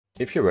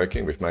If you're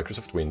working with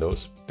Microsoft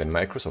Windows, then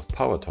Microsoft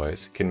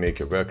PowerToys can make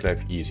your work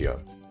life easier,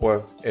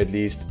 or at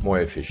least more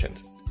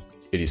efficient.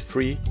 It is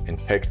free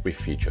and packed with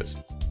features.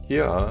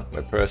 Here are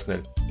my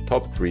personal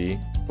top 3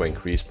 for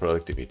increased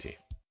productivity.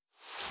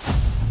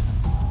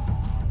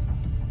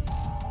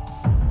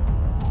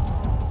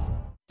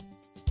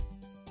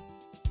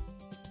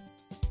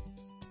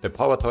 The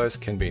PowerToys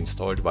can be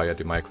installed via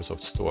the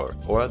Microsoft Store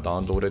or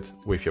downloaded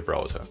with your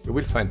browser. You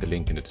will find the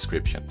link in the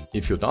description.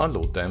 If you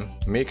download them,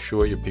 make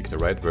sure you pick the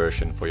right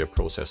version for your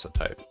processor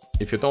type.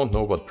 If you don't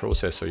know what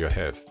processor you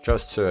have,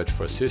 just search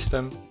for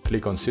System,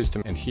 click on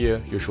System, and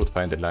here you should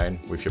find a line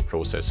with your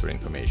processor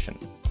information.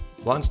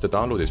 Once the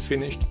download is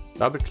finished,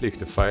 double-click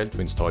the file to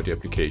install the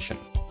application.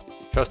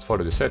 Just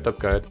follow the setup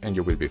guide and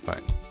you will be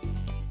fine.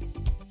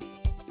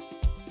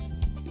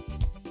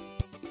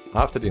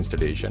 After the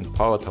installation,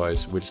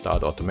 PowerToys will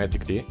start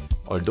automatically,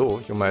 although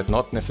you might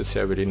not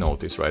necessarily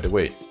notice right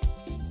away.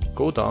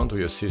 Go down to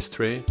your sys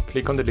tray,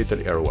 click on the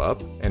little arrow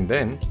up, and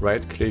then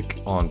right-click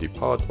on the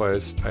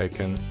PowerToys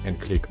icon and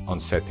click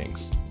on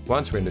Settings.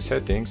 Once you're in the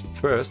settings,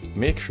 first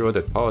make sure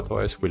that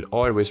PowerToys will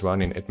always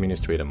run in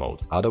administrator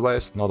mode,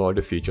 otherwise not all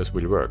the features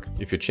will work.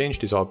 If you change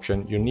this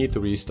option, you need to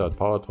restart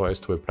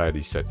PowerToys to apply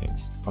these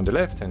settings. On the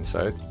left hand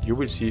side, you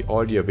will see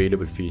all the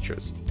available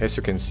features. As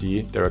you can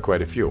see, there are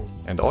quite a few,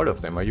 and all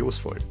of them are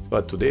useful.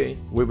 But today,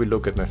 we will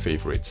look at my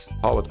favorites: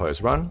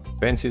 PowerToys Run,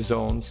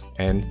 FancyZones,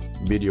 and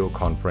Video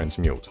Conference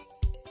Mute.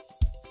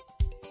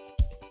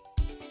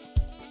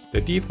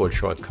 The default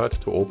shortcut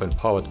to open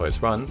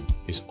PowerToys Run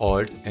is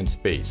Alt and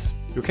Space.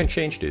 You can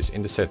change this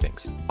in the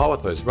settings.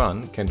 PowerToys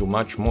Run can do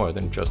much more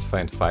than just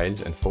find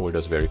files and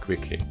folders very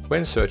quickly.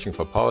 When searching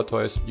for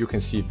PowerToys, you can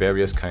see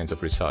various kinds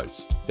of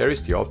results. There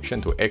is the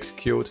option to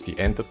execute the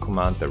entered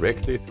command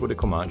directly through the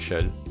command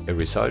shell, a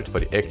result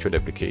for the actual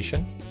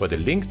application, for the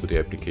link to the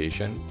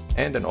application,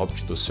 and an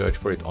option to search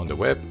for it on the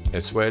web,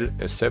 as well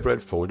as several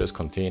folders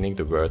containing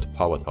the word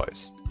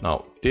PowerToys.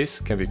 Now,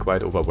 this can be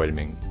quite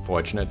overwhelming.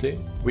 Fortunately,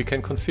 we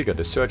can configure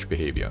the search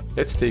behavior.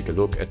 Let's take a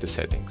look at the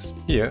settings.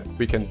 Here,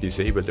 we can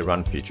disable the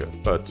Run feature,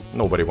 but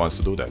nobody wants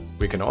to do that.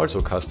 We can also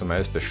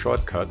customize the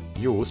shortcut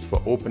used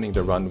for opening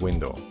the Run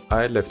window.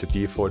 I left the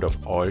default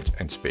of Alt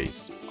and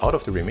Space. Out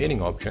of the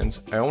remaining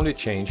options, I only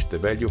changed the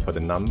value for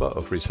the number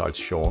of results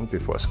shown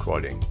before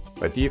scrolling.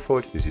 By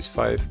default, this is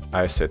 5,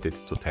 I set it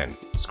to 10.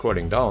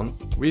 Scrolling down,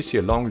 we see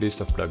a long list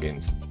of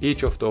plugins.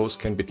 Each of those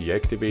can be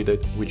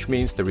deactivated, which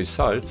means the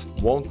results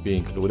won't be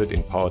included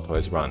in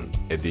PowerToys Run.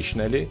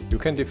 Additionally, you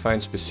can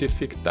define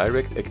specific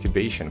direct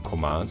activation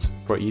commands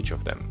for each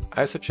of them.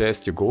 I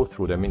suggest you go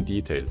through them in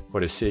detail.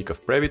 For the sake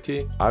of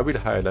brevity, I will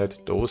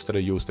highlight those that are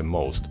used the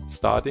most,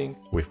 starting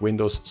with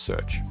Windows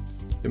Search.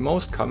 The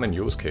most common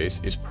use case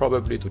is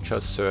probably to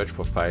just search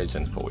for files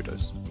and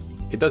folders.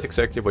 It does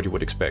exactly what you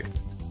would expect.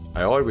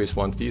 I always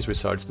want these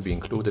results to be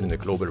included in the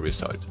global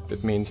result.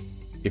 That means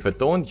if I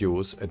don't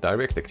use a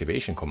direct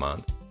activation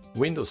command,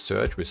 Windows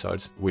search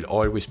results will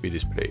always be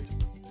displayed.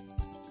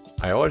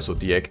 I also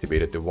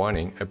deactivated the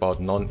warning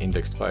about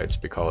non-indexed files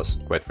because,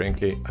 quite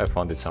frankly, I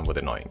found it somewhat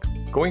annoying.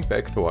 Going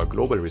back to our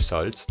global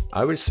results,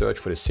 I will search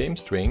for the same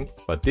string,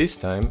 but this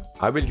time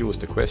I will use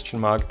the question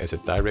mark as a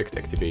direct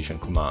activation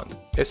command.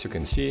 As you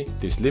can see,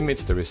 this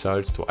limits the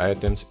results to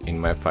items in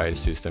my file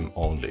system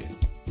only.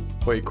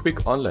 For a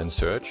quick online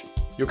search,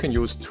 you can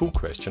use 2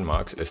 question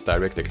marks as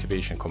direct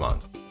activation command.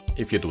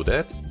 If you do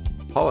that,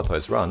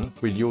 PowerToys Run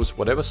will use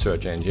whatever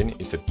search engine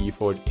is the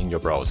default in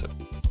your browser.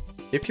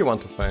 If you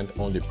want to find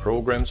only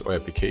programs or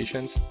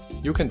applications,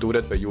 you can do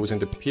that by using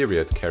the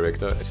period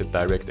character as a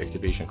direct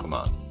activation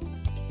command.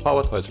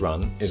 PowerToys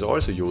Run is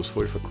also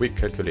useful for quick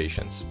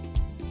calculations.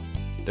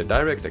 The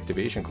direct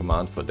activation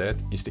command for that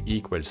is the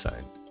equal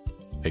sign.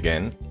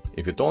 Again,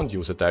 if you don't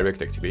use a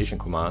direct activation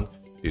command,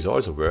 this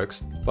also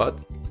works, but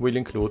will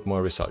include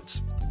more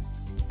results.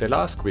 The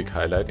last quick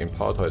highlight in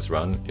PowerToys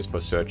Run is for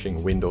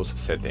searching Windows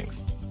settings.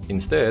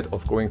 Instead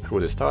of going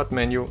through the Start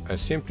menu, I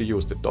simply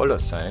use the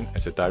 $sign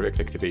as a direct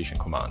activation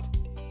command.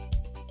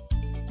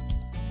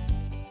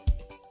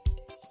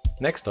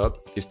 Next up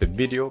is the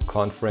Video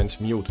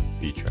Conference Mute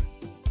feature.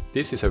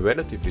 This is a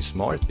relatively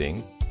small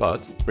thing, but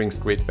brings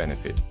great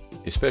benefit,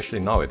 especially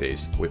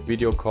nowadays with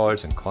video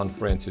calls and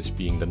conferences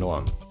being the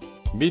norm.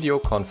 Video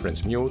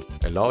Conference Mute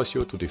allows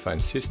you to define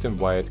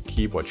system-wide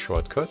keyboard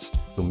shortcuts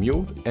to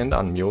mute and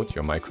unmute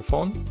your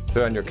microphone,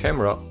 turn your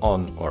camera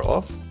on or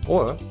off,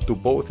 or do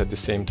both at the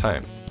same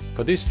time.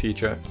 For this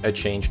feature, I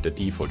changed the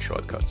default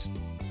shortcuts.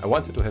 I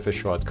wanted to have a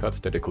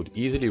shortcut that I could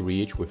easily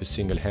reach with a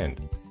single hand.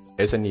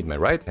 As I need my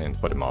right hand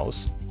for the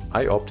mouse,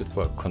 I opted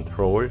for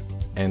Control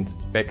and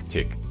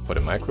backtick for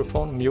the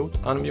microphone mute,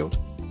 unmute,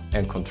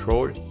 and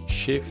Control,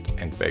 Shift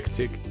and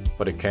backtick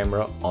for the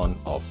camera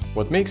on/off.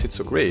 What makes it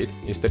so great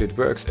is that it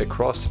works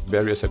across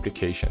various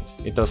applications.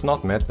 It does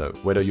not matter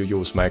whether you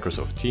use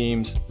Microsoft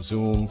Teams,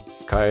 Zoom,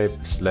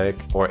 Skype, Slack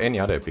or any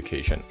other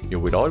application. You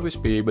will always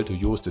be able to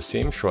use the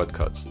same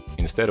shortcuts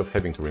instead of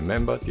having to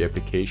remember the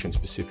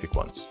application-specific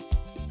ones.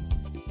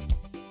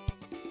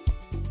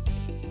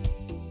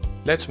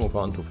 Let's move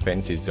on to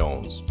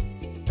FancyZones.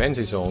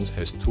 FancyZones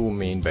has two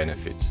main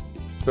benefits.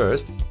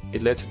 First,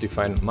 it lets you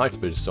define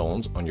multiple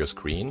zones on your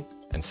screen,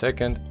 and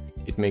second,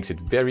 it makes it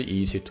very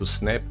easy to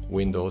snap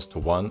windows to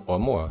one or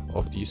more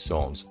of these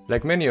zones.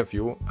 Like many of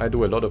you, I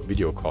do a lot of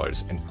video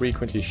calls and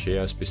frequently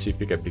share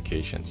specific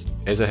applications.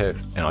 As I have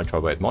an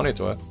ultra-wide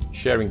monitor,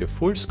 sharing the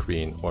full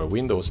screen or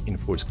windows in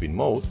full screen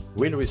mode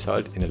will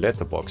result in a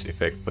letterbox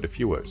effect for the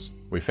viewers.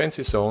 With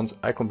FancyZones,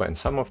 I combine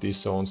some of these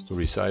zones to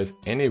resize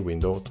any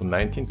window to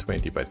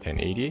 1920 by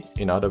 1080,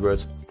 in other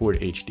words, Full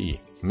HD,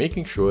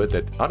 making sure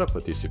that other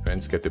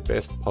participants get the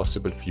best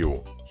possible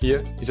view.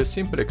 Here is a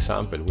simple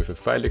example with a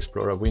file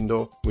explorer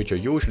window, which I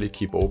usually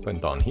keep open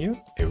down here,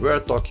 a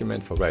Word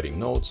document for writing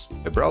notes,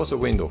 a browser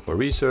window for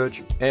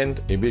research, and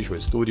a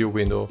Visual Studio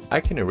window. I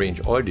can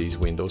arrange all these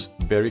windows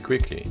very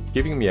quickly,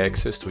 giving me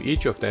access to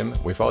each of them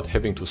without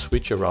having to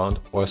switch around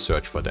or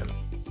search for them.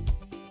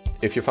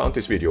 If you found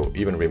this video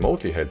even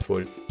remotely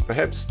helpful,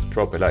 perhaps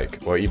drop a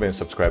like or even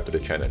subscribe to the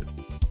channel.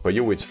 For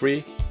you it's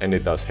free and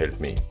it does help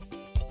me.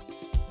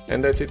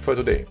 And that's it for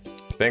today.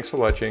 Thanks for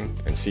watching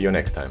and see you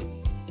next time.